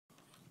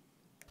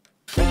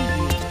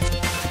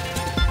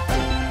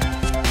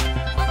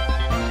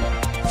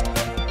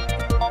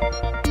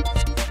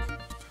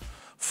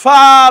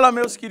Fala,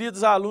 meus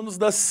queridos alunos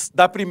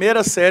da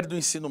primeira série do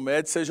ensino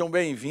médio, sejam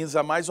bem-vindos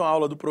a mais uma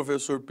aula do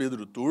professor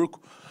Pedro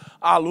Turco.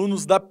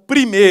 Alunos da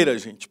primeira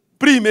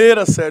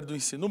série do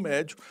ensino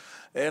médio.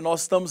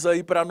 Nós estamos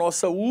aí para a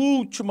nossa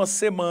última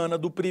semana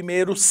do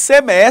primeiro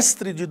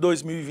semestre de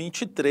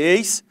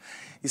 2023.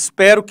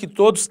 Espero que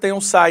todos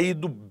tenham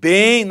saído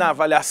bem na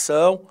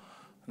avaliação,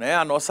 né?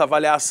 A nossa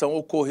avaliação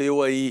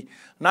ocorreu aí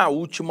na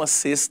última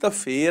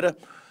sexta-feira.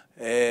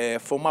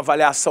 Foi uma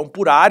avaliação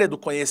por área do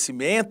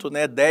conhecimento,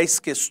 né?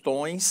 10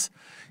 questões,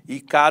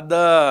 e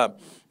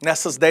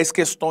nessas 10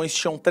 questões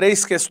tinham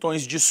 3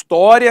 questões de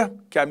história,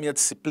 que é a minha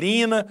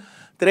disciplina,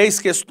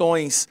 3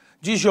 questões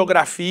de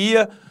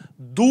geografia,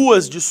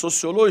 2 de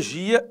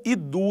sociologia e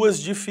 2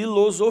 de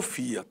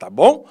filosofia, tá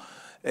bom?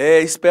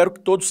 Espero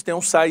que todos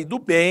tenham saído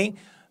bem,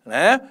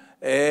 né?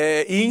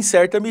 E em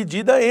certa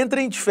medida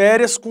entrem de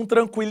férias com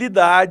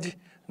tranquilidade,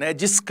 né?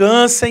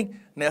 Descansem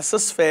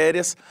nessas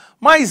férias,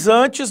 mas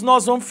antes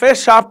nós vamos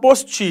fechar a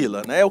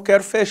apostila, né? Eu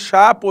quero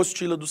fechar a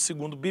apostila do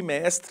segundo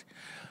bimestre,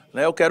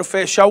 né? Eu quero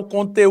fechar o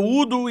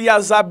conteúdo e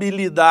as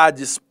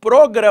habilidades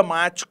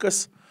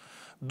programáticas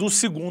do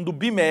segundo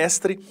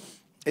bimestre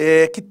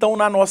que estão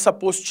na nossa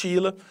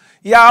apostila,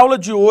 e a aula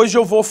de hoje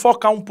eu vou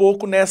focar um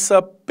pouco nessa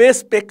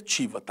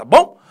perspectiva, tá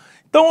bom?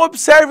 Então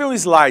observe o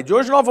slide.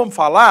 Hoje nós vamos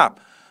falar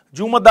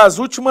de uma das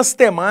últimas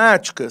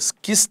temáticas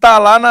que está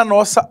lá na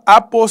nossa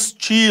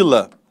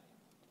apostila.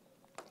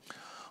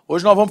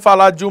 Hoje nós vamos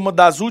falar de uma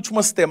das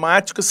últimas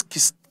temáticas que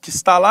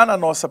está lá na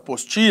nossa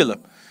apostila,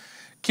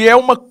 que é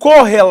uma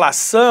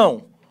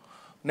correlação,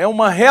 né,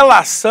 uma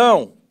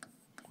relação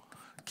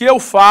que eu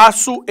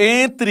faço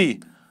entre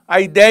a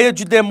ideia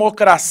de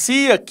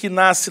democracia que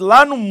nasce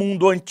lá no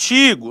mundo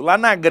antigo, lá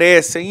na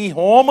Grécia e em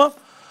Roma,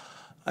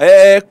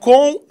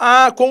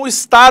 com o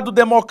Estado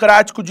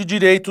democrático de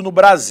direito no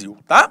Brasil,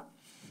 tá?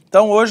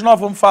 Então hoje nós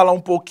vamos falar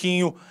um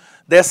pouquinho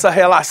dessa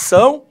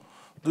relação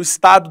do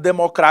Estado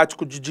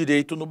democrático de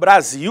direito no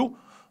Brasil,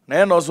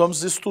 né? Nós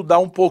vamos estudar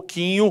um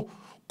pouquinho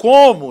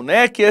como,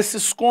 né, que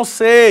esses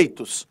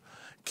conceitos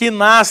que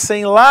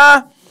nascem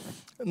lá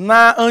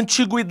na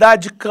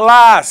antiguidade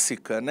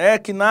clássica, né,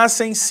 que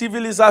nascem em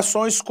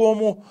civilizações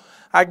como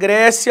a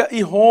Grécia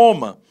e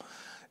Roma,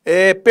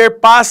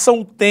 perpassam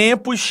o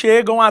tempo e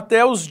chegam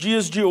até os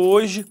dias de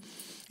hoje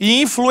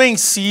e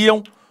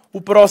influenciam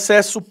o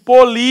processo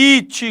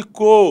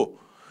político,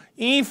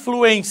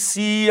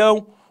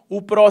 influenciam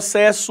o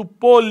processo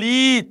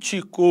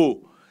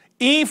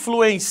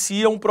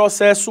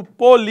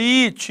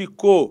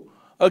político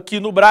aqui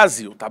no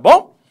Brasil, tá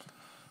bom?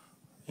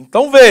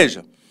 Então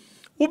veja,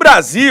 o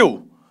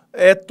Brasil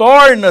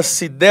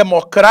torna-se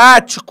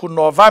democrático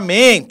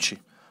novamente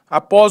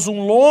após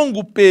um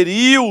longo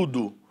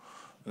período,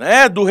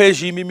 né, do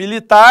regime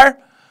militar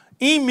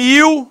em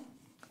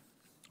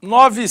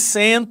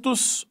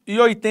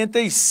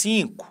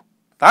 1985,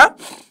 tá?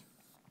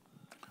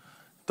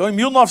 Então, em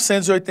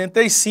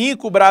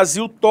 1985, o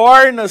Brasil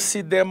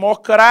torna-se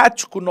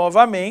democrático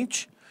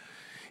novamente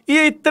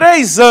e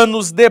 3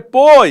 anos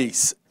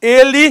depois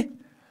ele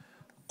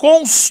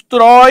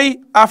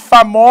constrói a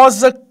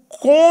famosa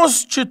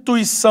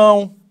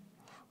Constituição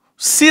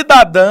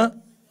Cidadã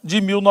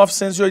de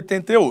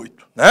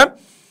 1988, né?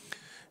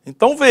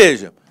 Então,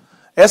 veja,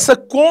 essa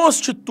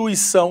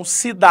Constituição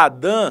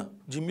Cidadã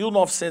de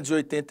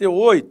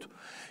 1988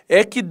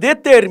 é que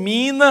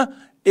determina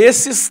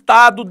esse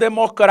Estado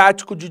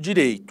democrático de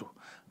direito,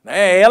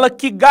 né? Ela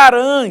que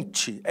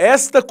garante,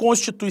 esta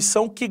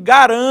Constituição que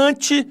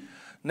garante,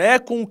 né,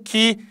 com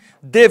que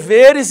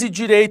deveres e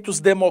direitos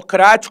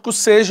democráticos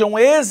sejam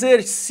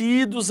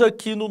exercidos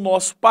aqui no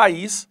nosso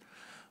país,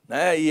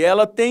 né? E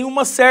ela tem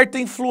uma certa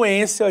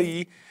influência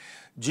aí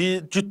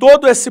de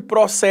todo esse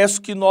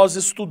processo que nós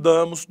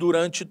estudamos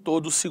durante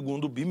todo o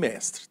segundo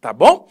bimestre, tá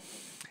bom?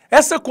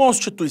 Essa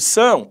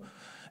Constituição,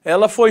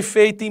 ela foi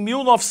feita em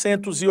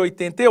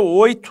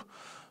 1988,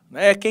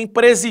 né? Quem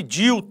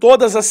presidiu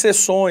todas as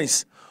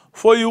sessões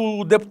foi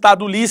o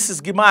deputado Ulisses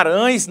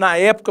Guimarães, na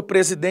época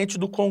presidente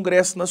do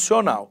Congresso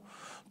Nacional.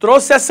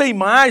 Trouxe essa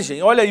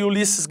imagem, olha aí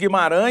Ulisses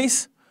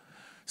Guimarães,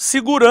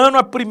 segurando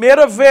a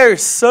primeira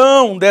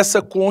versão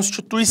dessa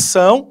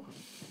Constituição.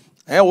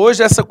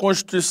 Hoje essa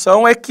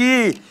Constituição é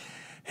que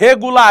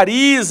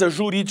regulariza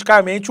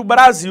juridicamente o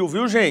Brasil,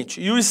 viu, gente?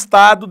 E o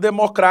Estado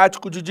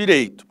democrático de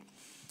direito.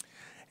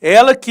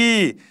 Ela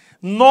que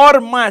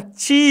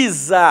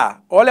normatiza,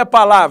 olha a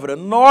palavra,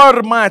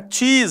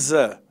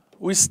 normatiza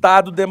o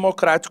Estado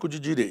democrático de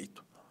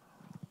direito.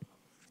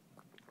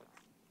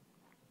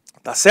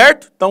 Tá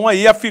certo? Então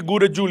aí a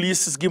figura de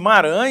Ulisses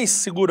Guimarães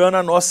segurando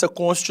a nossa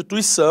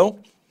Constituição.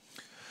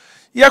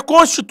 E a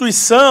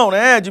Constituição,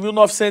 né, de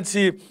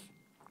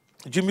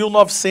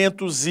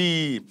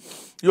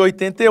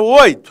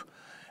 1988,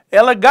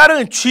 ela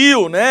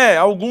garantiu, né,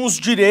 alguns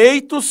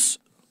direitos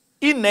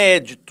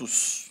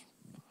inéditos.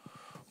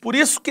 Por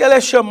isso que ela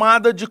é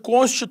chamada de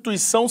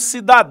Constituição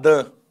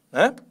Cidadã,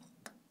 né?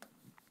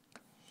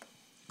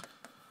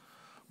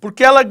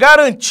 Porque ela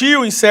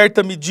garantiu, em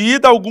certa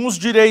medida, alguns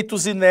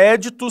direitos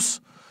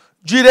inéditos,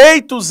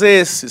 direitos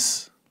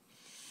esses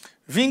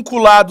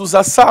vinculados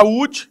à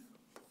saúde,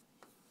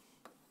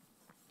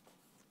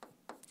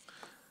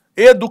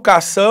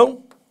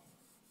 educação,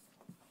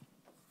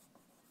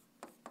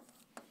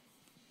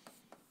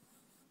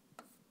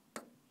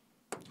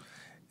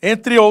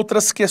 entre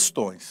outras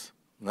questões,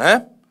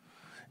 né?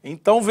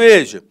 Então,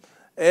 veja,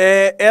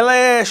 ela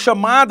é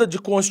chamada de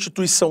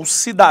Constituição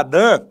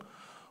Cidadã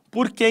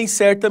porque, em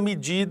certa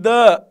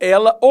medida,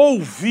 ela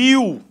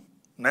ouviu,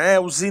 né,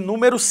 os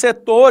inúmeros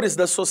setores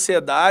da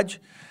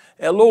sociedade,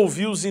 ela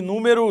ouviu os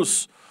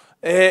inúmeros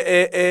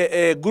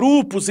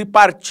grupos e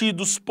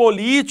partidos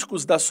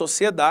políticos da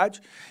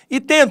sociedade e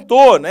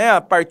tentou, né,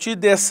 a partir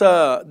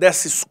dessa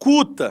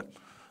escuta,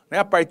 né,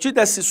 a partir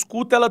dessa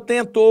escuta ela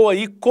tentou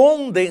aí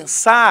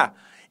condensar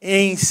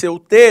em seu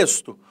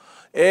texto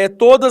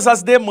todas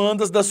as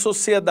demandas da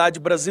sociedade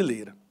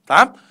brasileira,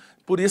 tá?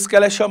 Por isso que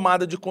ela é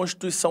chamada de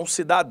Constituição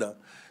Cidadã.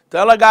 Então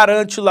ela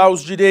garante lá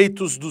os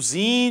direitos dos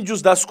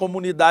índios, das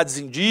comunidades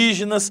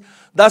indígenas,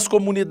 das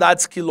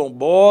comunidades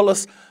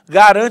quilombolas,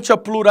 garante a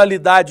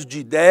pluralidade de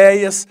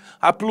ideias,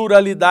 a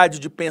pluralidade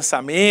de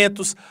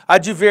pensamentos, a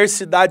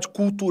diversidade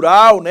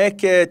cultural, né,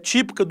 que é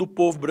típica do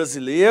povo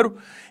brasileiro,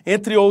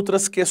 entre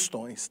outras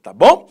questões, tá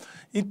bom?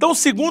 Então,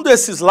 segundo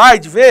esse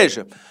slide,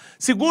 veja,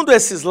 segundo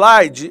esse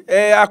slide,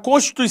 a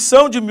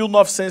Constituição de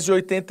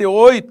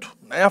 1988,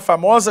 né, a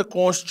famosa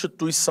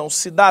Constituição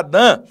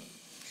Cidadã,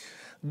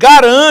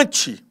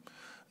 garante,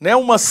 né,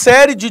 uma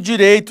série de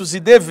direitos e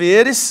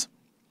deveres,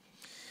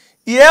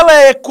 e ela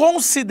é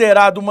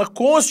considerada uma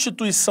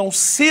Constituição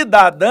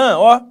cidadã,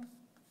 ó,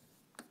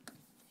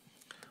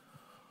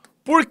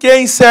 porque,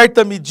 em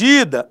certa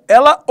medida,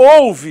 ela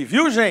ouve,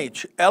 viu,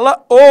 gente?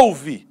 Ela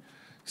ouve,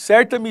 em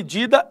certa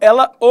medida,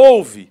 ela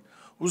ouve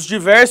os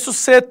diversos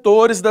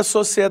setores da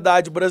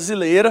sociedade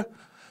brasileira,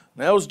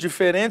 né, os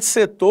diferentes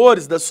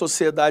setores da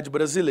sociedade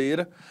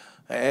brasileira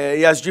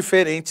e as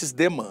diferentes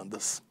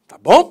demandas, tá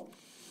bom?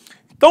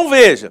 Então,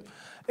 veja,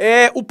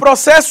 o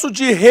processo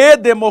de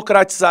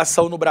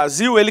redemocratização no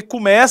Brasil, ele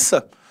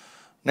começa,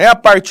 né, a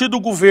partir do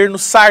governo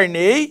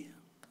Sarney.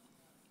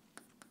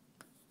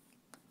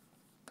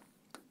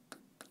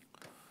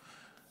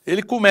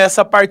 Ele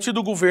começa a partir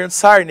do governo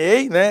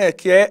Sarney, né,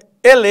 que é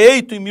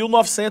eleito em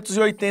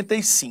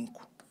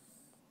 1985.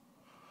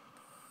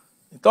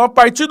 Então, a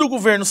partir do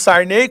governo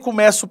Sarney,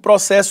 começa o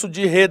processo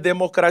de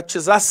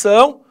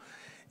redemocratização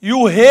e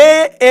o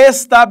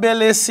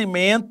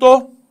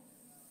reestabelecimento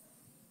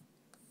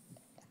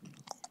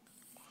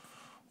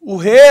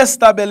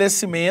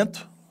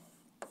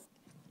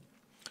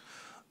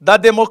da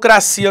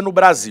democracia no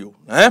Brasil,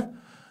 né?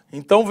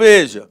 Então,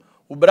 veja,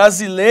 o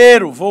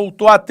brasileiro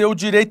voltou a ter o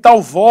direito ao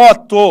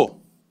voto,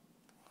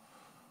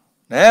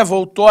 né?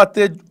 Voltou a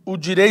ter o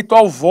direito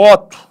ao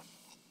voto.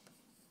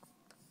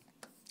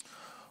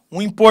 Um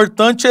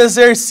importante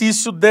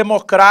exercício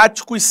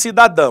democrático e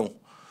cidadão,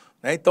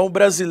 né? Então, o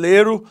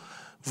brasileiro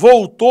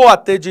voltou a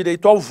ter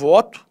direito ao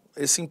voto,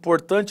 esse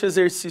importante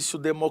exercício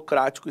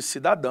democrático e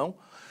cidadão,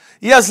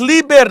 e as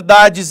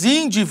liberdades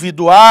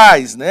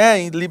individuais,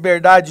 né?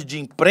 Liberdade de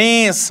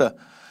imprensa,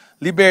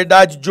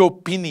 liberdade de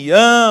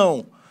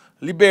opinião,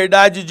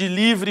 liberdade de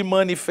livre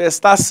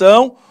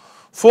manifestação,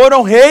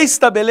 foram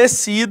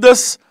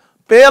reestabelecidas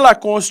pela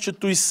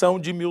Constituição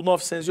de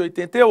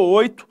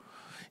 1988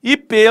 e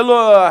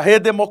pela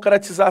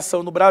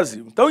redemocratização no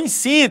Brasil. Então, em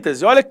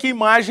síntese, olha que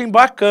imagem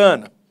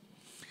bacana.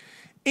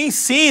 Em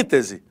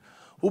síntese,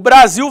 o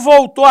Brasil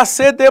voltou a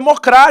ser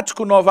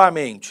democrático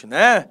novamente,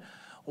 né?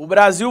 O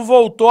Brasil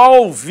voltou a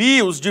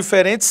ouvir os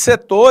diferentes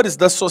setores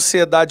da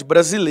sociedade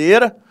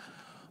brasileira,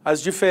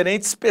 as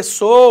diferentes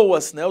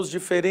pessoas, né, os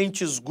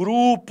diferentes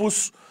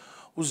grupos,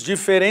 os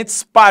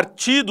diferentes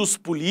partidos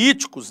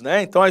políticos,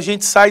 né? Então a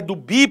gente sai do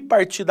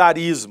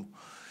bipartidarismo,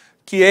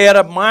 que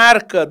era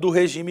marca do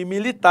regime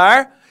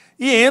militar,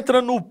 e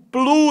entra no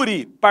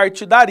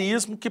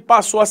pluripartidarismo, que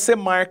passou a ser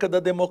marca da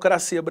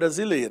democracia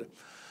brasileira,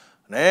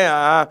 né?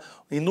 Há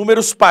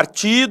inúmeros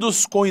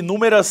partidos com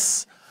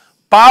inúmeras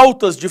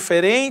pautas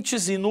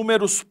diferentes,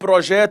 inúmeros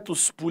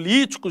projetos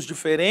políticos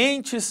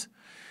diferentes,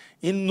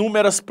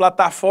 inúmeras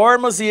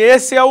plataformas, e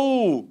esse é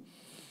o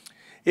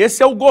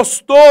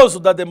gostoso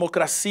da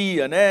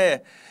democracia,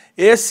 né?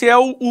 Esse é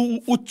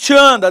o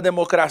tchan da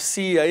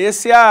democracia,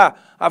 esse é a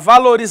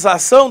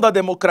valorização da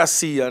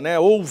democracia, né?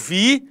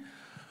 Ouvir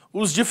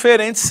os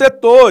diferentes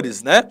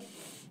setores, né?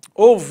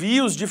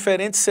 Ouvir os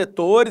diferentes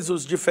setores,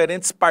 os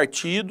diferentes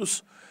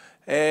partidos,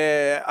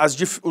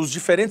 os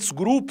diferentes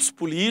grupos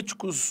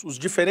políticos, os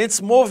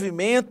diferentes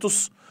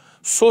movimentos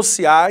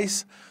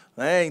sociais,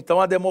 né? Então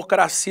a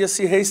democracia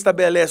se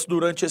reestabelece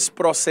durante esse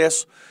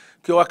processo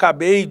que eu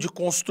acabei de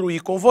construir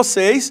com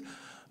vocês,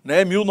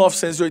 né?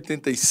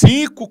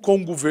 1985, com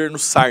o governo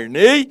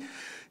Sarney,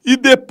 e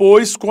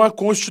depois com a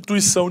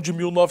Constituição de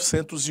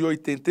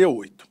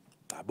 1988,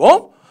 tá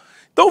bom?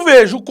 Então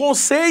veja, o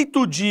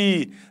conceito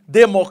de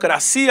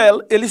democracia,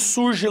 ele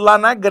surge lá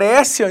na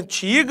Grécia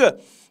Antiga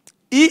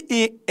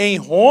e em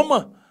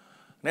Roma,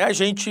 né? A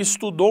gente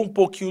estudou um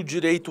pouquinho o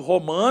direito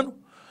romano,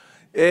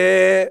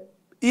 e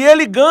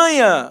ele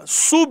ganha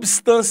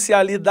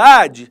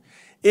substancialidade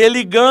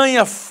ele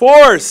ganha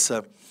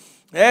força,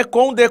 né,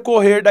 com o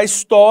decorrer da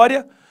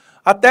história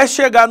até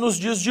chegar nos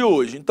dias de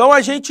hoje. Então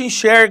a gente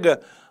enxerga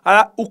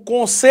o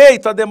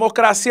conceito, a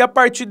democracia, a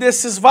partir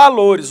desses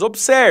valores.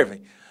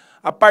 Observem,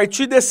 a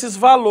partir desses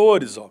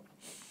valores, ó.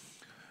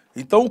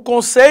 Então o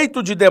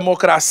conceito de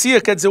democracia,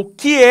 quer dizer, o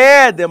que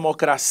é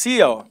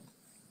democracia, ó?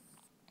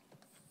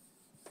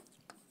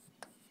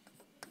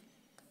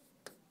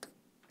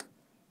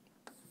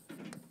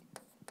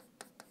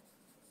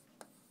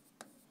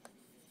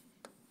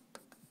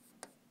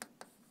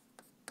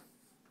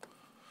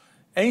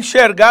 É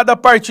enxergada a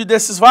partir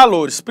desses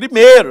valores.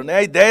 Primeiro, né,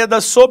 a ideia da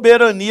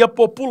soberania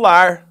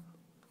popular.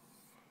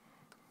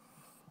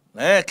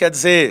 Né? Quer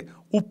dizer,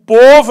 o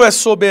povo é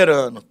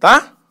soberano,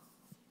 tá?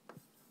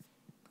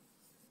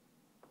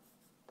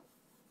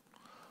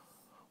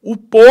 O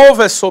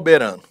povo é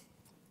soberano.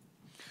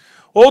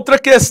 Outra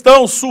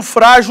questão,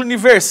 sufrágio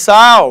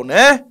universal,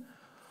 né?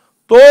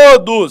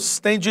 Todos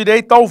têm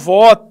direito ao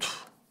voto,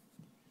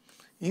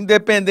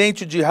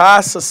 independente de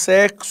raça,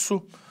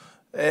 sexo,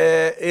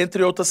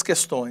 entre outras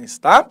questões,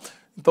 tá?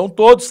 Então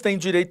todos têm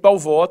direito ao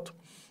voto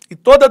e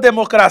toda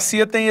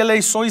democracia tem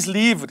eleições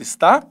livres,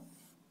 tá?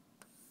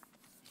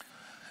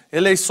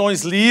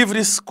 Eleições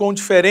livres com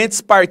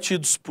diferentes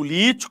partidos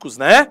políticos,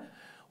 né?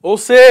 Ou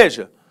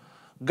seja,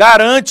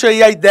 garante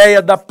aí a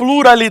ideia da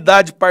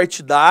pluralidade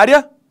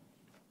partidária,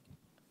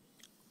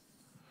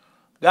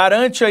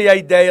 garante aí a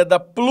ideia da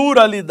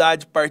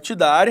pluralidade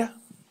partidária,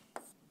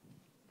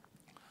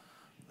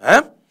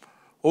 né?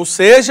 Ou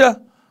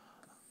seja,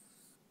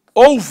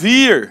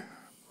 ouvir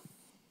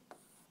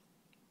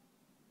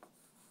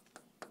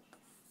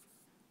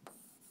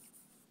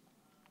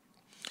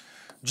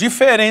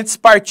diferentes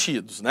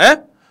partidos,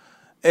 né?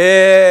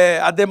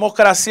 A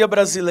democracia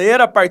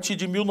brasileira, a partir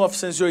de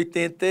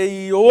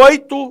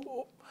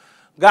 1988,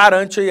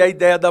 garante aí a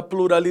ideia da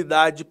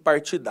pluralidade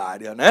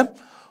partidária, né?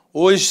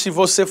 Hoje, se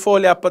você for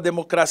olhar para a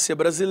democracia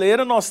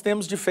brasileira, nós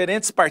temos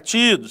diferentes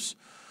partidos,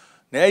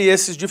 né? E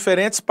esses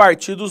diferentes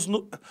partidos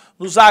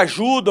nos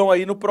ajudam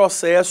aí no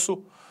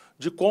processo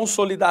de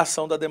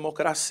consolidação da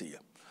democracia.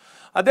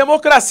 A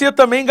democracia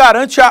também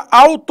garante a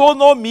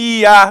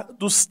autonomia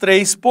dos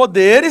três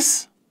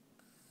poderes,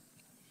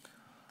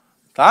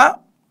 tá?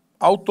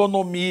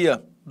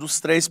 Autonomia dos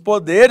três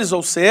poderes,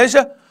 ou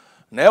seja,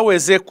 né, o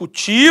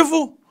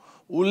executivo,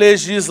 o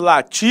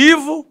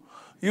legislativo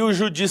e o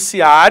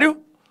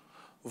judiciário.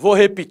 Vou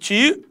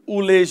repetir,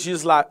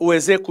 o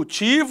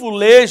executivo, o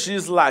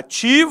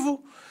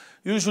legislativo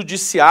e o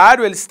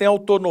judiciário, eles têm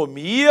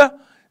autonomia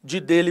de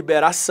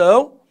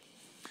deliberação.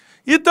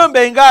 E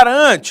também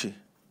garante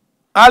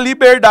a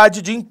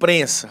liberdade de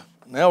imprensa,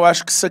 né? Eu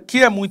acho que isso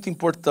aqui é muito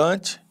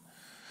importante.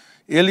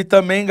 Ele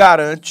também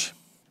garante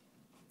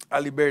a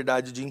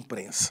liberdade de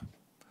imprensa.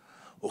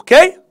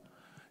 Ok?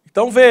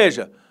 Então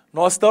veja,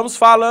 nós estamos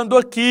falando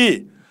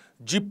aqui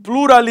de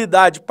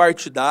pluralidade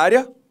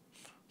partidária,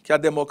 que a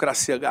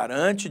democracia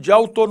garante, de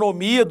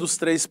autonomia dos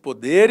três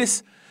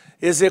poderes,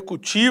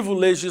 executivo,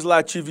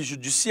 legislativo e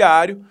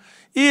judiciário,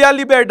 e a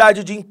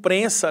liberdade de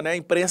imprensa, né? A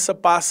imprensa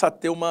passa a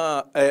ter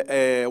uma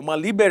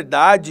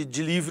liberdade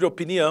de livre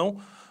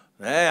opinião,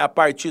 né? A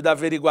partir da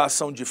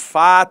averiguação de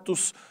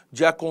fatos,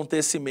 de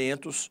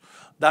acontecimentos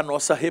da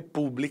nossa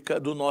república,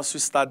 do nosso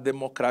Estado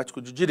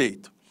democrático de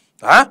direito.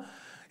 Tá?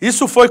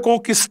 Isso foi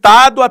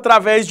conquistado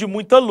através de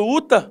muita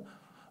luta,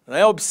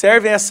 né?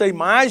 Observem essa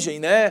imagem,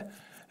 né?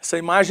 Essa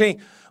imagem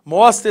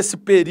mostra esse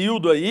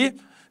período aí.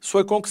 Isso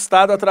foi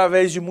conquistado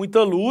através de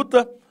muita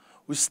luta.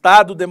 O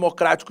Estado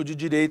democrático de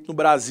direito no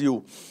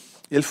Brasil,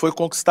 ele foi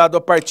conquistado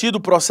a partir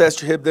do processo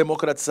de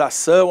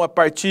redemocratização, a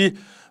partir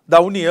da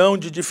união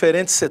de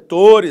diferentes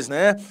setores,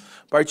 né?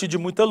 A partir de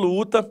muita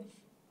luta.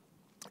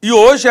 E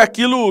hoje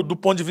aquilo, do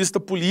ponto de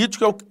vista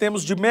político, é o que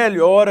temos de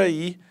melhor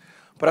aí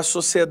para a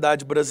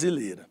sociedade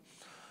brasileira.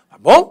 Tá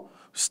bom?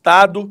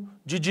 Estado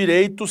de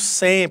direito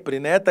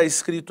sempre, né? Está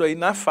escrito aí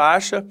na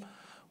faixa,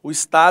 o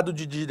Estado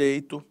de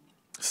direito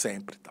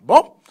sempre, tá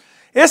bom?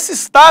 Esse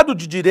Estado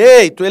de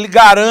direito, ele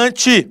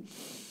garante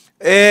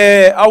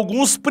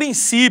alguns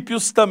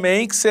princípios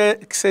também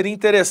que seria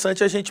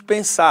interessante a gente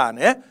pensar,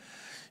 né?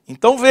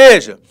 Então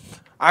veja,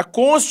 a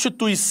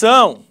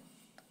Constituição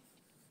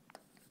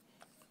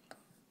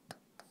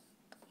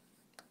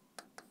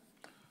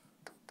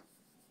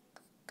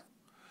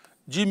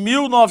de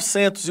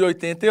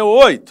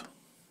 1988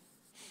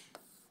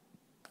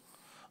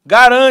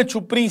 garante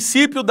o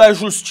princípio da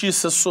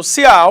justiça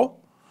social,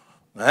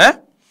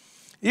 né?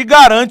 E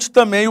garante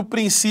também o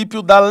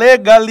princípio da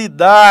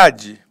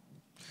legalidade.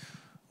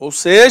 Ou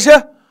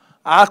seja,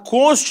 a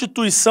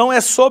Constituição é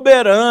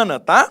soberana,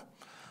 tá?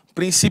 O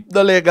princípio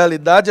da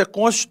legalidade, a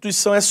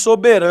Constituição é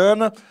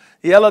soberana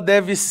e ela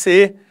deve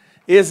ser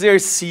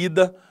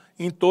exercida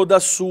em toda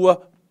a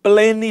sua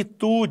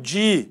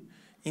plenitude,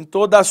 em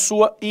toda a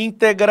sua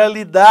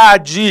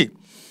integralidade.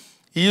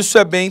 E isso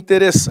é bem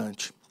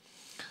interessante.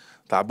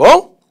 Tá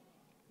bom?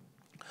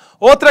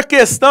 Outra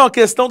questão, a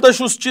questão da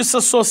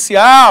justiça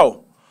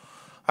social.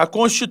 A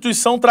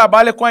Constituição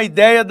trabalha com a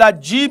ideia da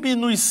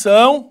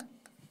diminuição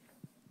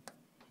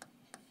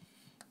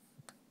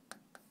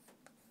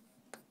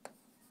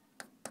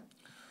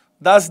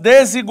das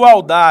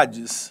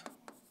desigualdades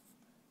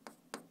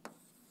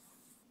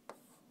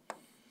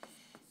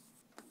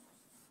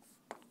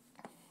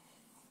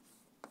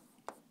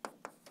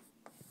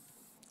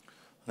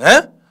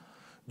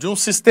de um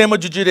sistema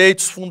de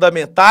direitos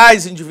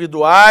fundamentais,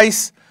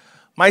 individuais,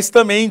 mas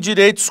também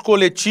direitos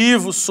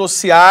coletivos,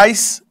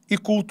 sociais e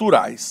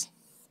culturais.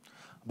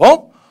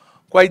 Bom?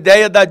 Com a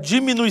ideia da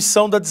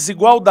diminuição da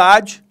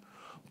desigualdade,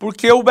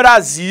 porque o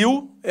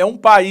Brasil é um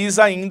país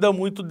ainda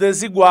muito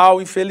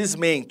desigual,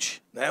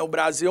 infelizmente. O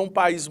Brasil é um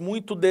país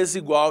muito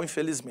desigual,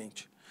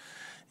 infelizmente.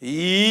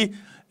 E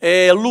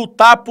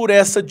lutar por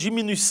essa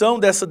diminuição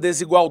dessa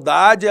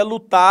desigualdade é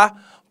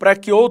lutar para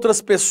que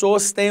outras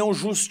pessoas tenham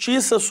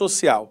justiça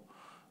social,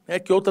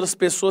 que outras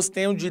pessoas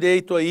tenham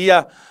direito aí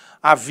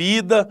à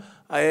vida,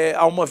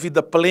 a uma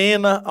vida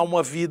plena, a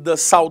uma vida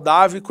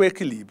saudável e com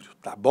equilíbrio,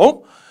 tá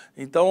bom?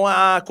 Então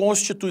a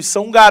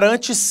Constituição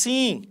garante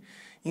sim,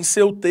 em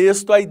seu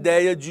texto, a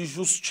ideia de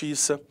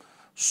justiça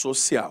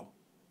social,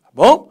 tá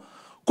bom?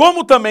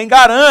 Como também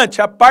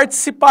garante a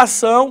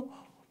participação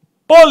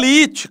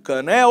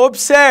política,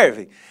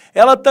 Observem,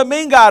 ela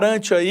também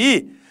garante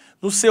aí,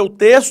 no seu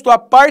texto, a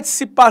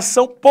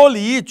participação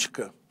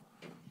política.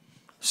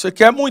 Isso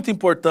aqui é muito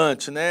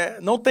importante,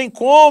 Não tem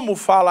como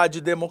falar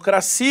de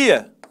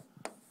democracia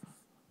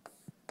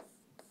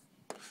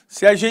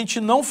se a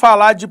gente não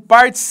falar de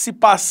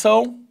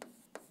participação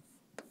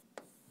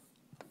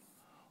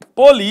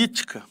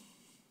política.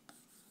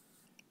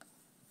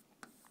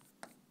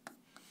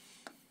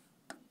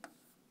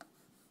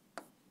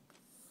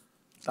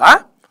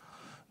 Tá?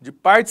 De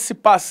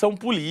participação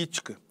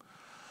política.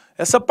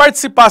 Essa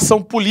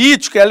participação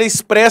política, ela é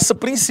expressa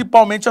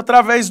principalmente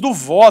através do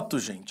voto,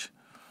 gente.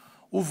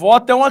 O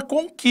voto é uma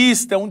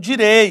conquista, é um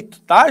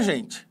direito, tá,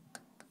 gente?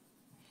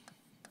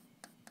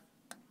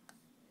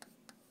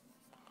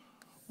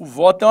 O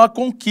voto é uma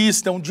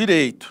conquista, é um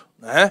direito,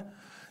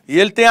 E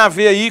ele tem a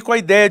ver aí com a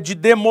ideia de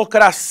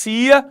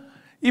democracia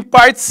e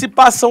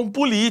participação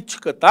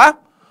política, tá?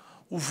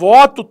 O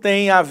voto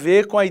tem a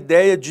ver com a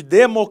ideia de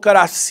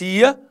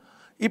democracia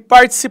e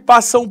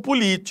participação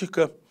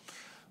política.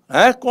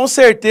 Com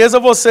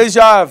certeza vocês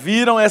já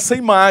viram essa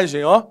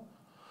imagem, ó.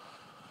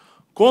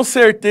 Com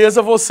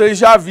certeza vocês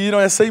já viram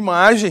essa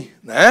imagem,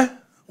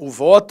 O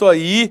voto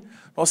aí,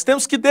 nós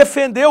temos que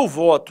defender o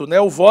voto,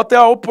 O voto é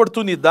a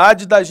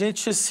oportunidade da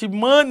gente se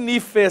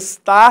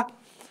manifestar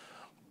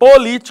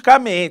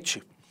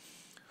politicamente.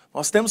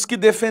 Nós temos que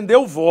defender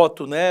o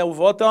voto, O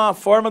voto é uma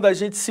forma da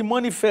gente se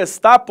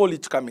manifestar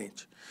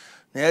politicamente,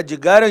 de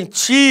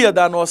garantia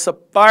da nossa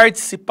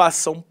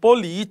participação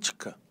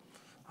política,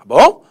 tá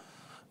bom?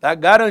 Da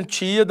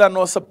garantia da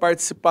nossa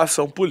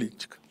participação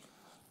política.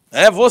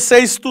 Você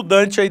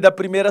estudante aí da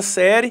primeira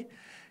série,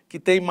 que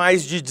tem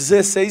mais de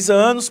 16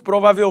 anos,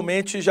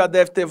 provavelmente já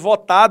deve ter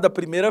votado a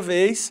primeira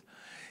vez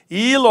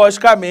e,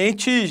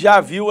 logicamente, já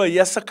viu aí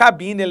essa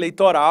cabine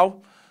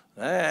eleitoral,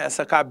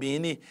 essa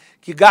cabine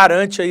que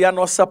garante aí a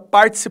nossa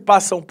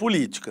participação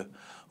política.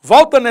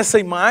 Volta nessa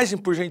imagem,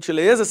 por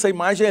gentileza, essa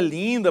imagem é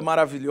linda,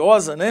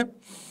 maravilhosa,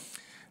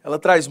 Ela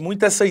traz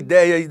muito essa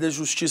ideia aí da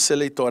justiça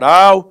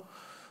eleitoral,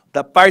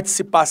 da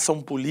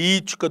participação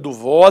política, do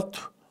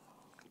voto.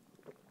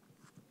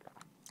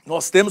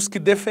 Nós temos que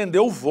defender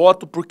o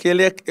voto, porque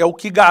ele é o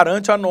que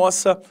garante a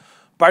nossa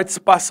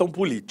participação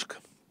política.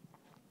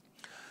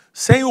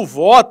 Sem o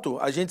voto,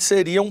 a gente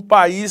seria um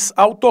país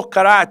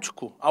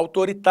autocrático,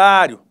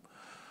 autoritário,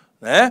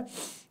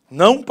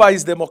 Não um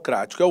país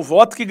democrático. É o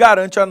voto que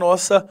garante a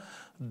nossa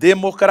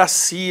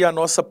democracia, a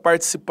nossa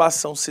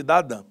participação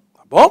cidadã,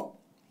 tá bom?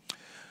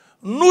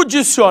 No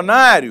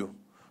dicionário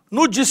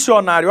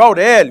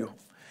Aurélio,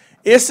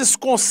 esses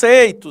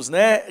conceitos,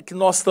 que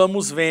nós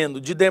estamos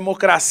vendo de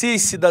democracia e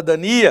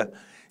cidadania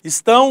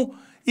estão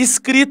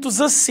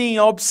escritos assim,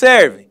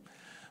 observem.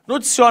 No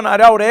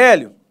dicionário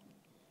Aurélio,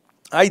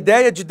 a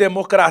ideia de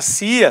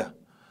democracia,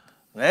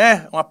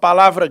 uma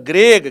palavra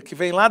grega que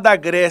vem lá da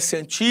Grécia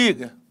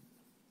Antiga,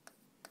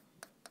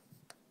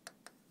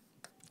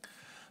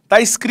 está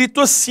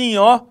escrito assim,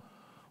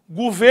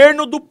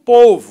 governo do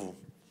povo,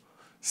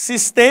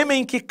 sistema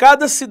em que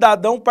cada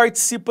cidadão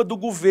participa do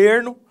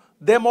governo,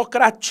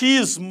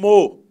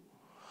 democratismo,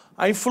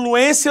 a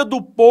influência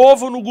do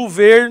povo no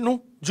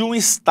governo de um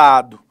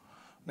Estado.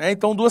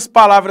 Então, duas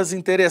palavras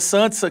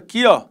interessantes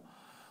aqui,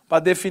 para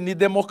definir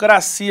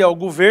democracia, o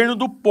governo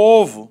do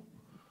povo,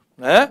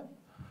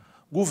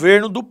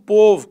 Governo do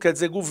povo, quer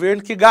dizer,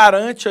 governo que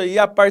garante aí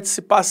a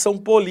participação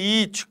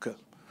política,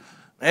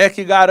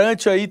 que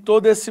garante aí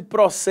todo esse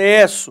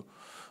processo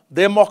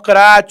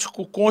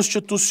democrático,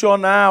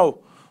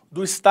 constitucional,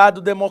 do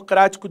Estado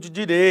democrático de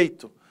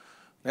direito,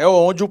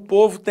 onde o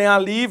povo tem a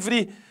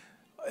livre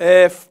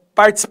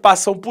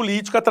participação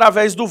política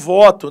através do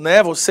voto,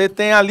 Você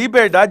tem a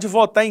liberdade de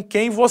votar em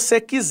quem você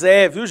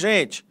quiser, viu,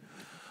 gente?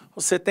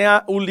 Você tem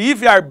o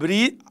livre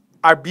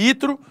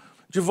arbítrio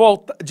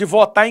de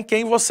votar em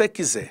quem você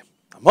quiser,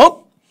 tá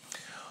bom?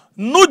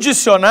 No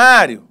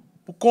dicionário,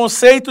 o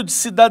conceito de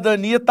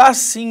cidadania está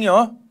assim,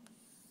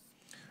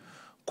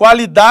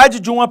 Qualidade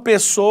de uma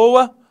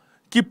pessoa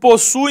que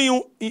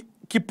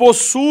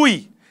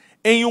possui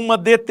em uma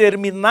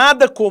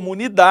determinada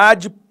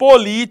comunidade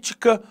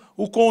política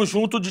o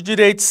conjunto de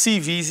direitos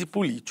civis e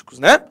políticos,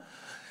 né?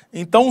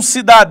 Então, um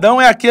cidadão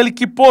é aquele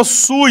que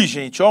possui,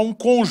 gente, ó, um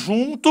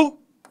conjunto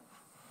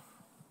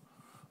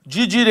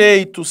de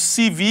direitos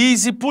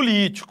civis e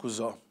políticos,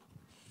 ó.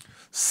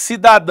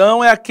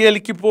 Cidadão é aquele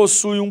que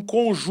possui um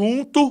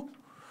conjunto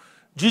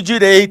de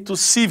direitos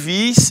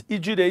civis e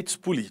direitos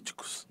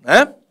políticos,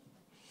 né?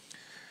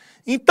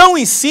 Então,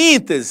 em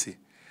síntese,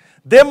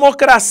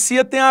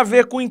 democracia tem a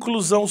ver com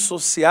inclusão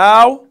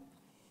social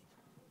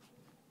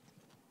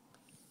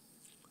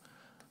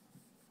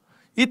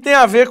e tem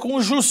a ver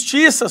com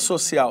justiça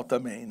social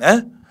também,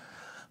 né?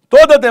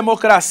 Toda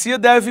democracia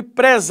deve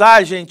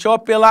prezar, gente, ó,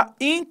 pela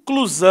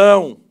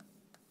inclusão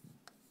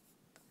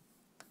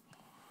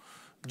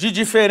de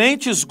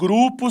diferentes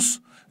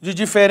grupos, de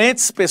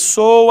diferentes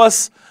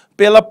pessoas,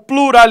 pela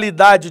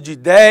pluralidade de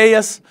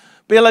ideias,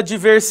 pela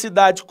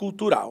diversidade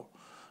cultural.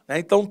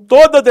 Então,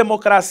 toda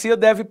democracia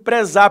deve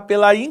prezar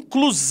pela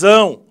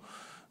inclusão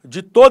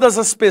de todas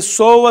as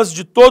pessoas,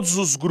 de todos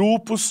os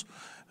grupos,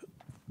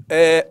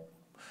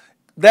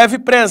 deve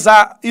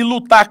prezar e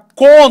lutar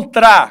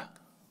contra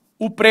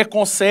o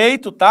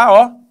preconceito, tá?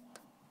 Ó.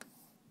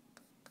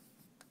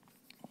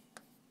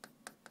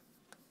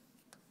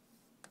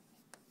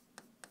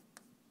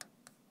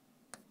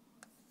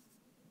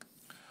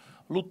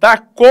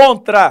 Lutar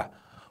contra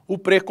o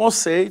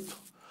preconceito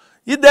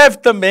e deve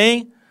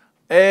também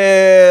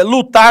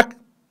lutar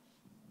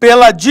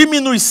pela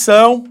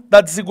diminuição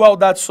da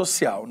desigualdade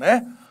social,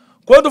 né?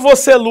 Quando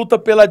você luta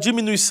pela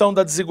diminuição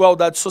da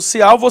desigualdade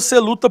social, você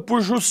luta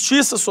por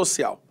justiça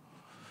social.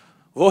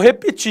 Vou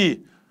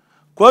repetir.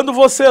 Quando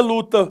você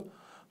luta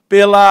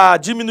pela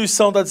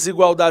diminuição da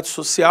desigualdade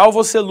social,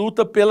 você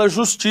luta pela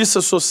justiça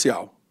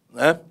social,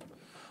 né?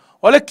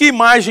 Olha que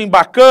imagem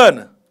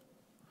bacana,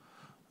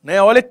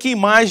 né? Olha que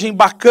imagem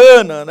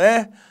bacana,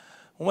 né?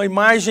 Uma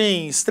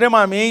imagem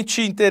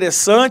extremamente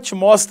interessante,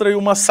 mostra aí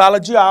uma sala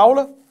de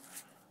aula,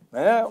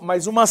 né?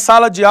 Mas uma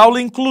sala de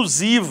aula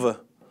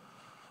inclusiva.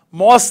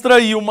 Mostra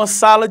aí uma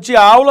sala de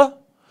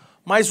aula,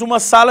 mas uma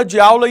sala de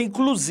aula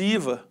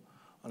inclusiva,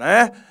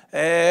 né?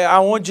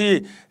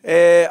 Onde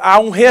há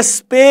um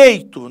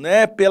respeito,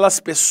 né, pelas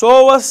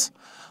pessoas,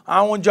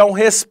 onde há um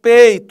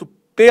respeito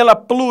pela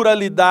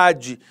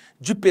pluralidade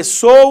de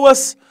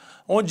pessoas,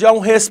 onde há um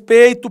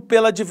respeito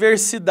pela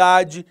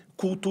diversidade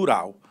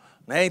cultural.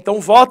 Né?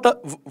 Então,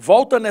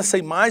 volta nessa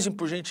imagem,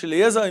 por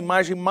gentileza, uma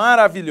imagem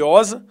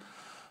maravilhosa,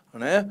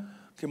 né,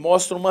 que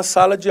mostra uma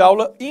sala de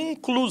aula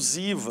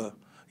inclusiva.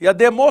 E a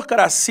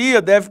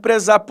democracia deve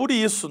prezar por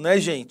isso, né,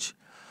 gente?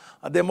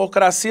 A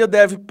democracia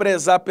deve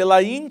prezar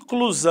pela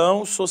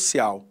inclusão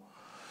social.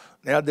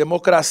 Né? A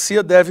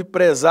democracia deve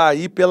prezar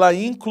aí pela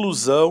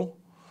inclusão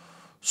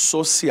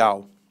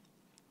social.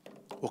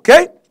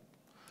 Ok?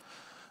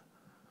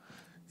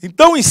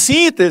 Então, em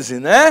síntese,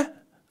 né?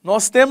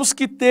 Nós temos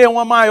que ter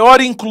uma maior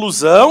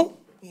inclusão,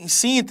 em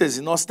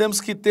síntese, nós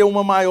temos que ter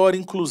uma maior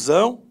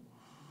inclusão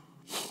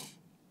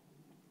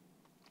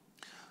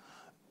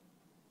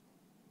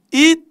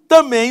e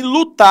também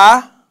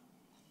lutar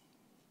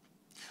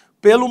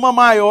pela uma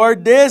maior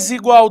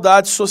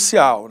desigualdade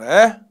social,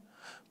 né?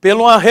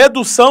 Pela uma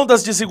redução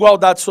das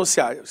desigualdades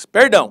sociais,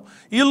 perdão,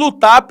 e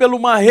lutar pela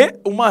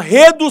uma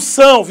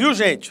redução, viu,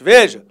 gente?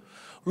 Veja,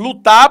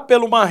 lutar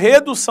pela uma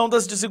redução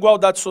das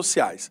desigualdades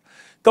sociais.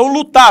 Então,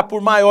 lutar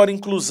por maior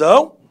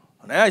inclusão,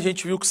 né? A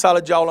gente viu que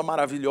sala de aula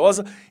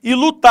maravilhosa, e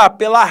lutar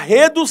pela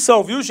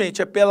redução, viu,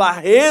 gente? É pela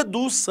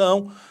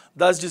redução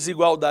das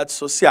desigualdades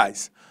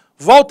sociais.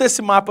 Volta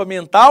esse mapa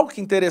mental,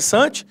 que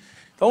interessante.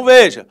 Então,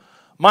 veja,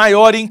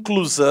 maior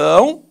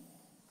inclusão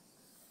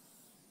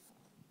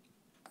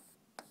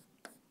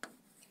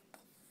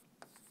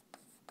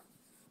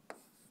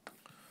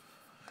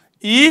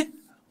e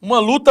uma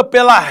luta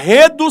pela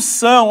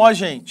redução, ó,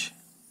 gente.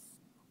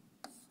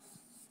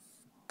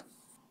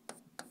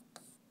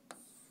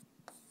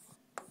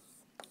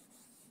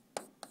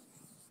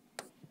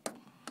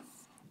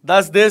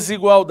 Das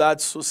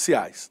desigualdades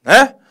sociais,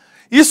 né?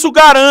 Isso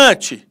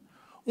garante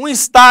um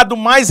Estado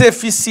mais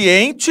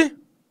eficiente,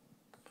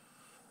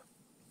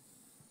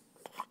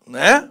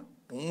 né?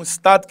 Um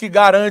Estado que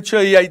garante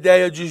aí a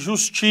ideia de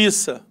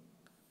justiça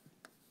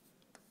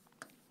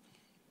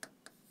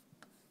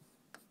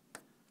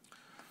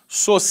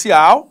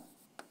social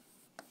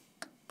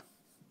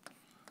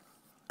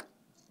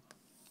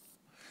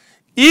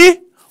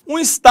e um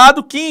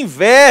Estado que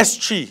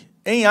investe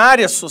em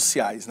áreas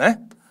sociais,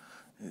 né?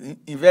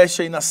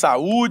 Investe aí na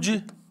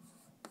saúde,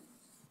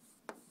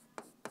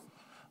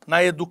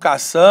 na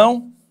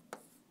educação,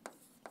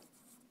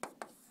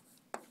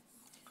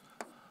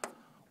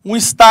 um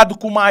Estado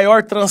com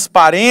maior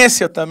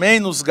transparência também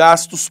nos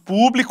gastos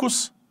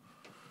públicos,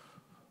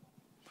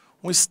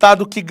 um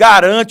Estado que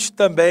garante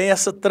também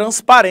essa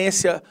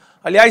transparência.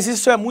 Aliás,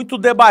 isso é muito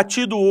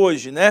debatido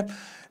hoje, né?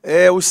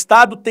 O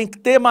Estado tem que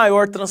ter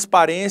maior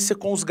transparência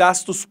com os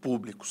gastos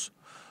públicos.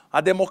 A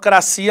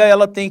democracia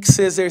ela tem que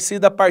ser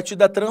exercida a partir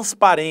da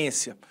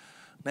transparência.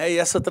 né? E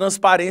essa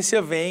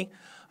transparência vem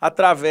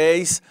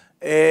através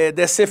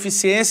dessa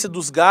eficiência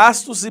dos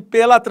gastos e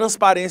pela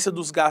transparência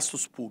dos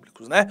gastos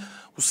públicos, né?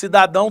 O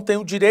cidadão tem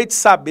o direito de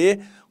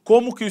saber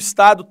como que o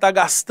Estado está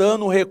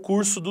gastando o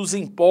recurso dos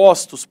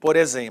impostos, por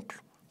exemplo,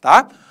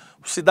 tá?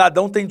 O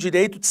cidadão tem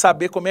direito de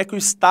saber como é que o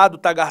Estado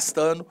está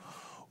gastando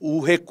o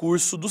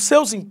recurso dos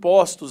seus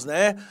impostos,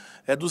 né?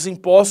 Dos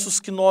impostos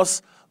que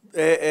nós,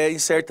 em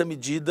certa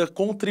medida,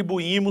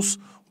 contribuímos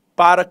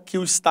para que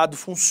o Estado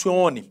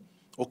funcione,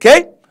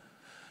 ok?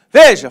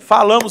 Veja,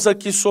 falamos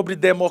aqui sobre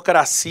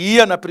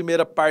democracia na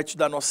primeira parte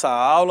da nossa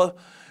aula,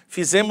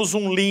 fizemos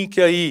um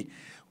link aí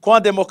com a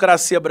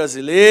democracia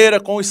brasileira,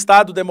 com o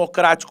Estado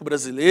democrático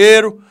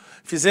brasileiro,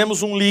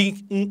 fizemos um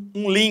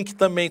link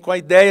também com a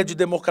ideia de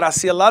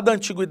democracia lá da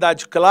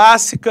Antiguidade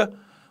Clássica,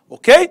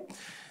 ok?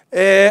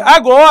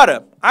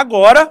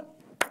 Agora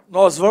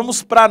nós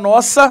vamos para a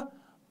nossa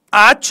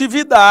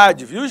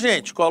atividade, viu,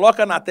 gente?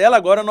 Coloca na tela,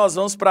 agora nós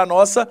vamos para a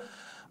nossa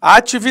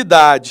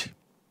atividade.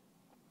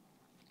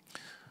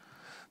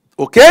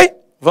 Ok?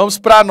 Vamos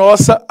para a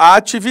nossa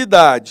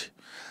atividade.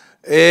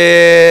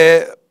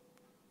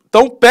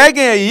 Então,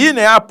 peguem aí,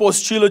 né, a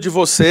apostila de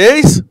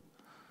vocês.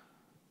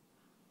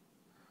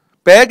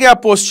 Peguem a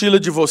apostila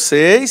de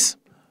vocês,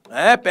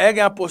 né?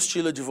 Peguem a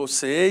apostila de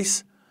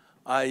vocês.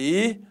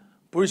 Aí,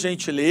 por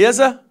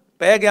gentileza,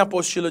 peguem a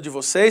apostila de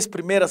vocês,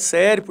 primeira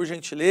série, por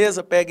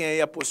gentileza, peguem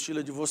aí a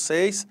apostila de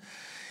vocês.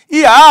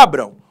 E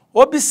abram,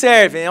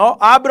 observem, ó,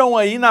 abram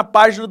aí na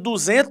página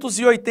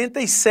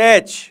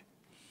 287.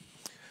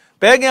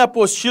 Peguem a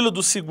apostila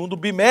do segundo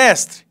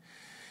bimestre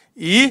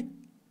e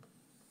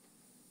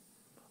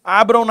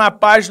abram na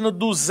página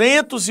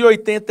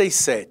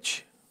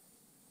 287.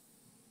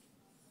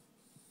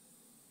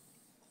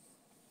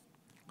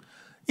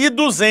 E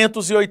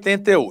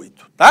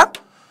 288, tá?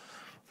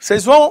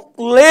 Vocês vão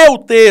ler o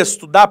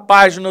texto da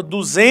página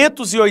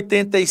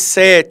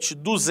 287,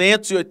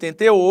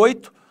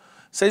 288.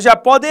 Vocês já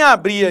podem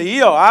abrir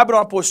aí, ó, abram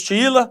a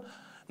apostila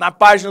na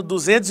página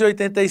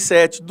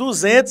 287,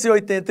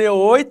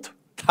 288,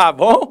 tá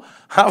bom?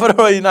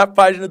 Abram aí na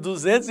página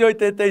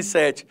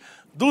 287,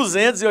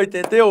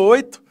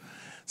 288.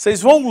 Vocês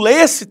vão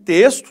ler esse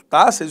texto,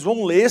 tá? Vocês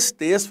vão ler esse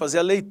texto, fazer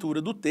a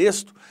leitura do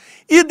texto.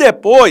 E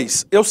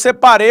depois eu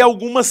separei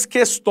algumas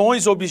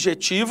questões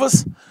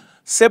objetivas,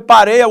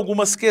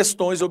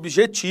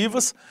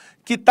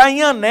 que está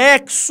em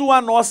anexo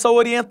à nossa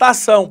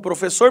orientação.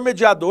 Professor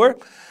mediador,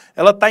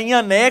 ela está em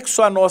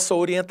anexo à nossa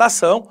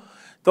orientação.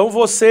 Então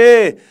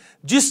você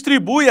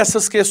distribui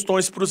essas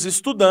questões para os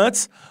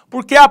estudantes,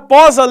 porque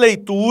após a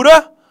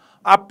leitura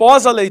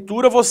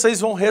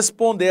vocês vão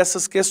responder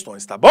essas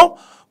questões, tá bom?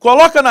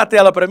 Coloca na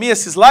tela para mim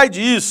esse slide,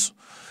 isso.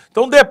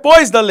 Então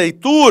depois da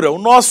leitura, o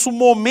nosso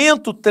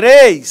momento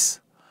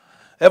 3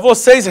 é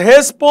vocês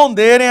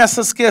responderem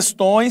essas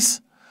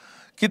questões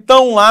que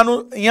estão lá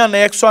em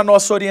anexo à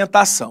nossa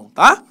orientação,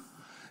 tá?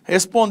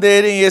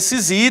 Responderem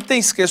esses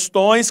itens,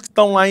 questões que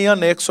estão lá em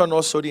anexo à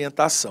nossa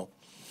orientação.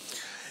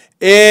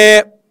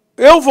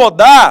 Eu vou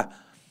dar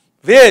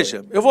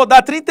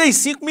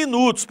 35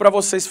 minutos para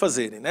vocês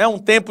fazerem, né? Um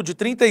tempo de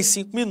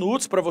 35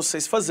 minutos para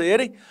vocês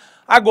fazerem.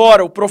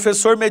 Agora, o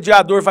professor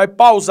mediador vai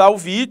pausar o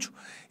vídeo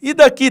e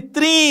daqui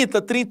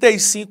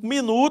 35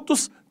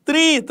 minutos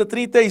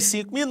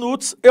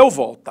eu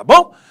volto, tá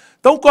bom?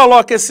 Então,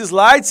 coloca esse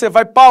slide, você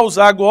vai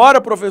pausar agora,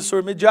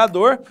 professor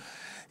mediador,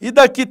 e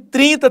daqui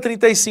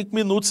 35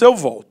 minutos eu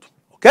volto,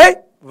 ok?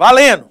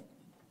 Valendo!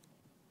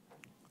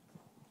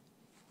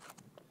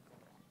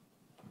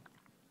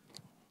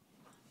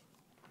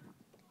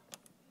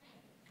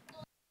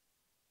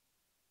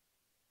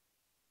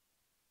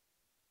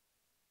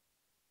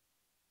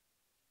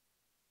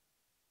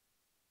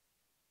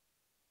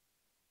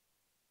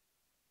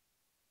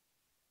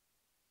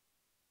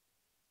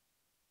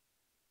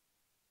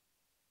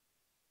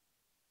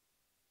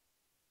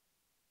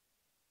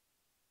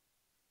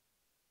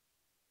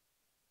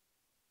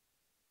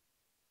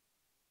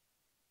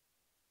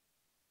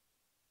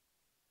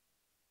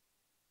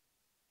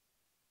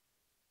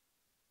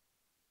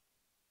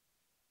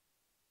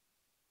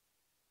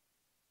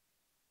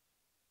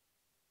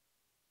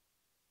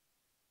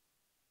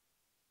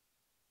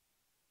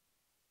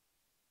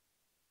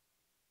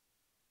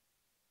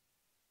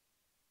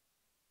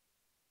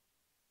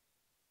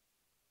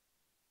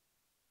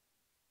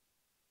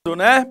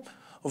 Né?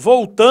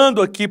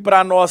 Voltando aqui para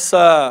a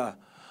nossa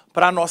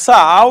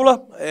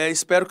aula,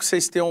 espero que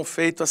vocês tenham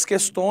feito as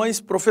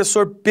questões.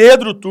 Professor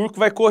Pedro Turco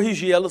vai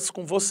corrigir elas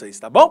com vocês,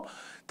 tá bom?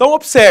 Então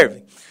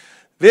observem,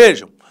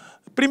 vejam.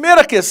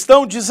 Primeira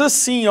questão diz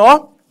assim,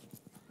 ó.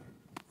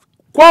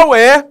 Qual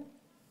é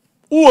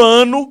o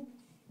ano...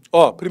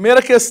 Ó,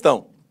 primeira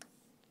questão.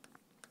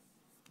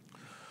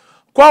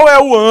 Qual é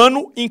o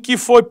ano em que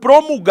foi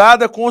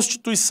promulgada a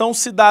Constituição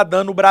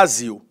Cidadã no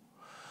Brasil?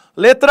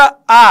 Letra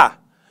A,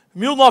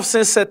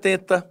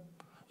 1970.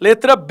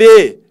 Letra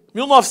B,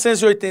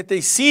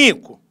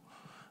 1985.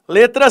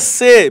 Letra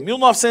C,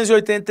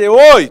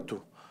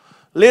 1988.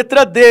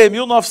 Letra D,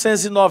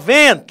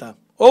 1990.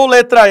 Ou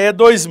letra E,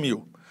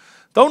 2000.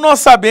 Então nós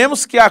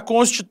sabemos que a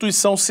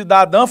Constituição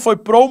Cidadã foi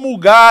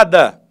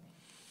promulgada,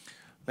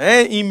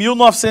 né, em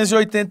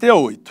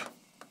 1988.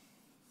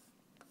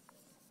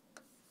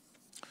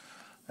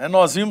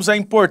 Nós vimos a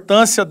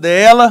importância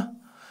dela,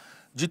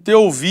 de ter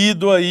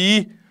ouvido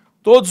aí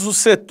todos os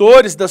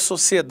setores da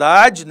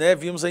sociedade, né?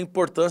 Vimos a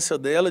importância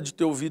dela de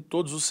ter ouvido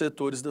todos os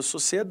setores da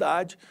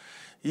sociedade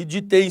e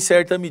de ter, em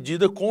certa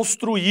medida,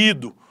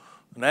 construído,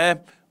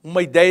 né,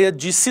 uma ideia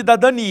de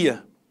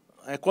cidadania.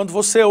 Quando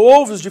você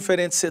ouve os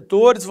diferentes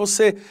setores,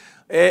 você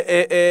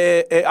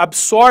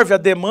absorve a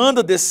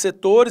demanda desses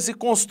setores e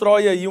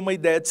constrói aí uma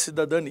ideia de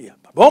cidadania,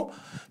 tá bom?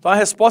 Então a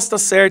resposta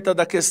certa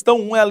da questão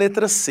 1 é a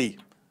letra C.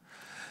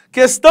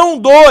 Questão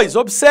 2,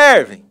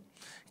 observem.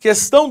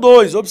 Questão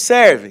 2,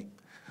 observem.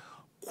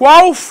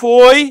 Qual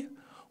foi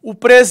o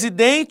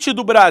presidente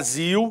do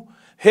Brasil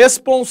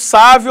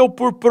responsável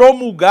por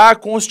promulgar a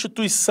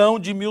Constituição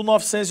de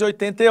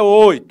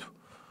 1988?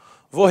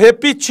 Vou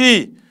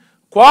repetir.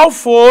 Qual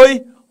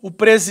foi o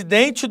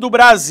presidente do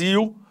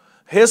Brasil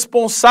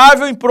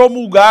responsável em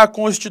promulgar a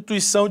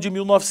Constituição de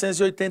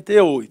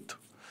 1988?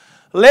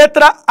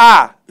 Letra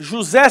A,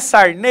 José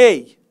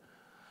Sarney.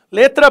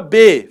 Letra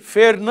B,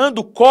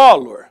 Fernando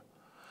Collor.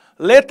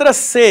 Letra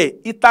C,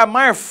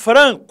 Itamar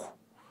Franco.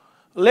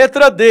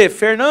 Letra D,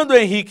 Fernando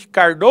Henrique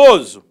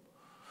Cardoso.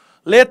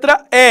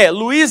 Letra E,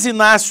 Luiz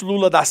Inácio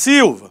Lula da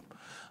Silva.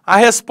 A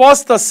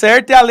resposta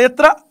certa é a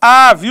letra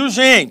A, viu,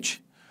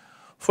 gente?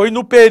 Foi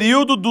no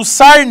período do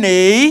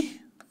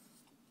Sarney,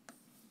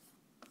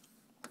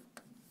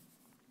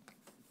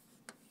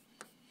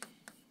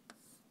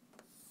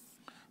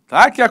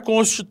 tá? Que a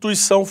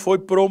Constituição foi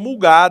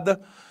promulgada,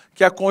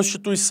 que a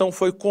Constituição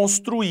foi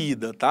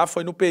construída, tá?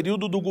 Foi no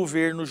período do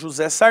governo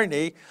José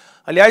Sarney.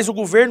 Aliás, o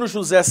governo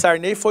José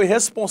Sarney foi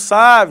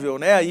responsável,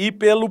 né, aí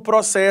pelo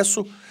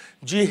processo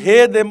de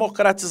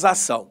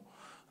redemocratização,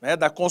 né,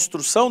 da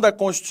construção da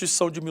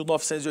Constituição de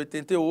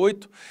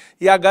 1988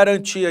 e a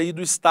garantia aí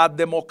do Estado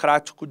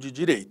Democrático de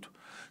Direito.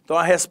 Então,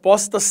 a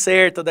resposta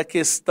certa da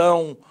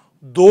questão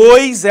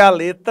 2 é a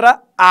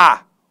letra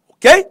A,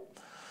 ok?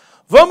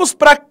 Vamos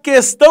para a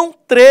questão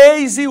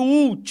 3 e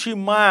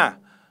última.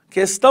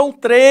 Questão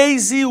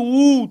 3 e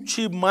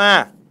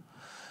última.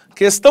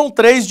 Questão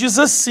 3 diz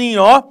assim,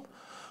 ó.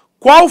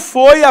 Qual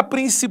foi a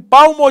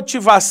principal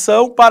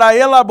motivação para a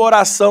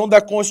elaboração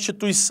da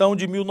Constituição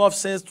de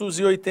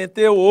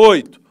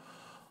 1988?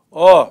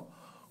 Ó,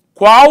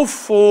 qual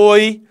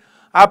foi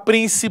a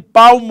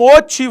principal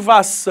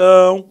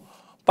motivação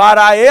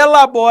para a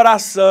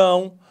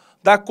elaboração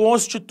da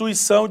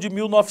Constituição de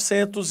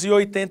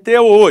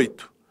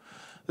 1988?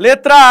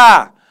 Letra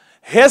A,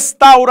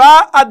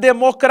 restaurar a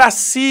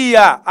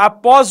democracia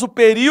após o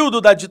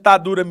período da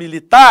ditadura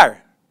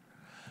militar.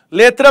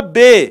 Letra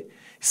B,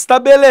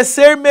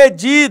 estabelecer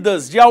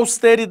medidas de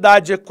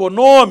austeridade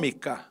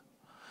econômica.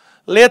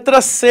 Letra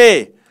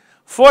C,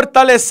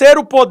 fortalecer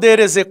o poder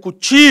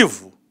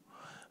executivo.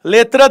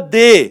 Letra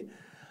D,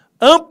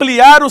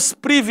 ampliar os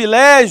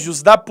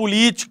privilégios da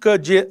política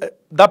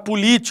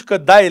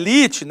da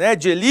elite, né,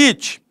 de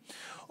elite.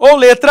 Ou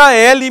letra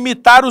E,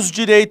 limitar os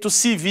direitos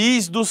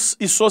civis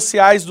e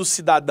sociais dos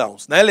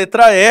cidadãos, né?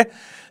 Letra E,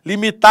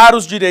 limitar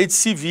os direitos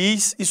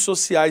civis e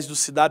sociais do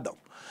cidadão.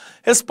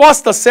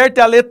 Resposta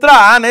certa é a letra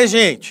A, né,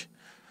 gente?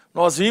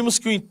 Nós vimos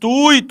que o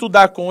intuito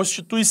da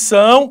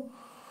Constituição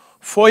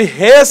foi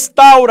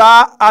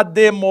restaurar a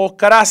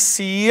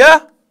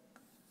democracia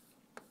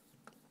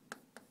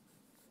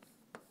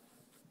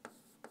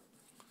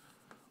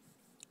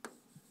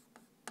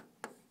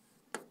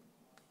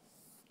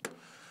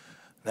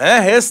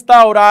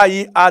restaurar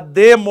aí a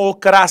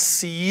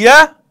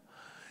democracia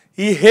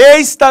e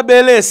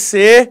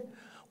reestabelecer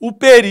o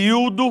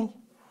período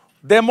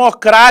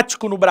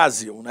democrático no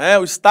Brasil, né?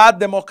 O Estado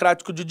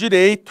Democrático de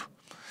Direito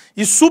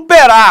e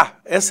superar,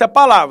 essa é a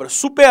palavra,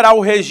 superar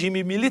o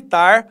regime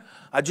militar,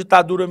 a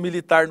ditadura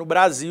militar no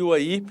Brasil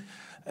aí.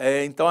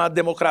 Então a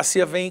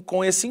democracia vem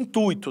com esse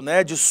intuito,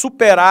 né, de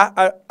superar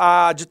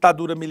a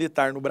ditadura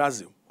militar no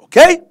Brasil,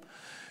 ok?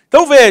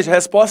 Então veja, a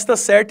resposta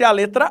certa é a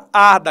letra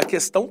A da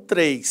questão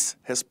 3.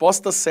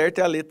 Resposta certa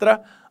é a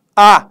letra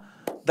A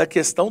da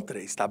questão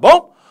 3, tá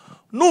bom?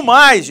 No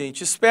mais,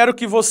 gente, espero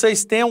que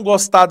vocês tenham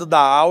gostado da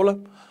aula.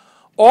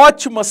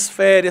 Ótimas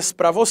férias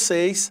para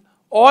vocês,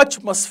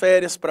 ótimas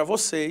férias para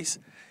vocês.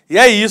 E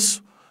é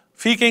isso,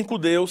 fiquem com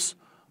Deus.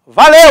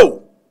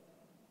 Valeu!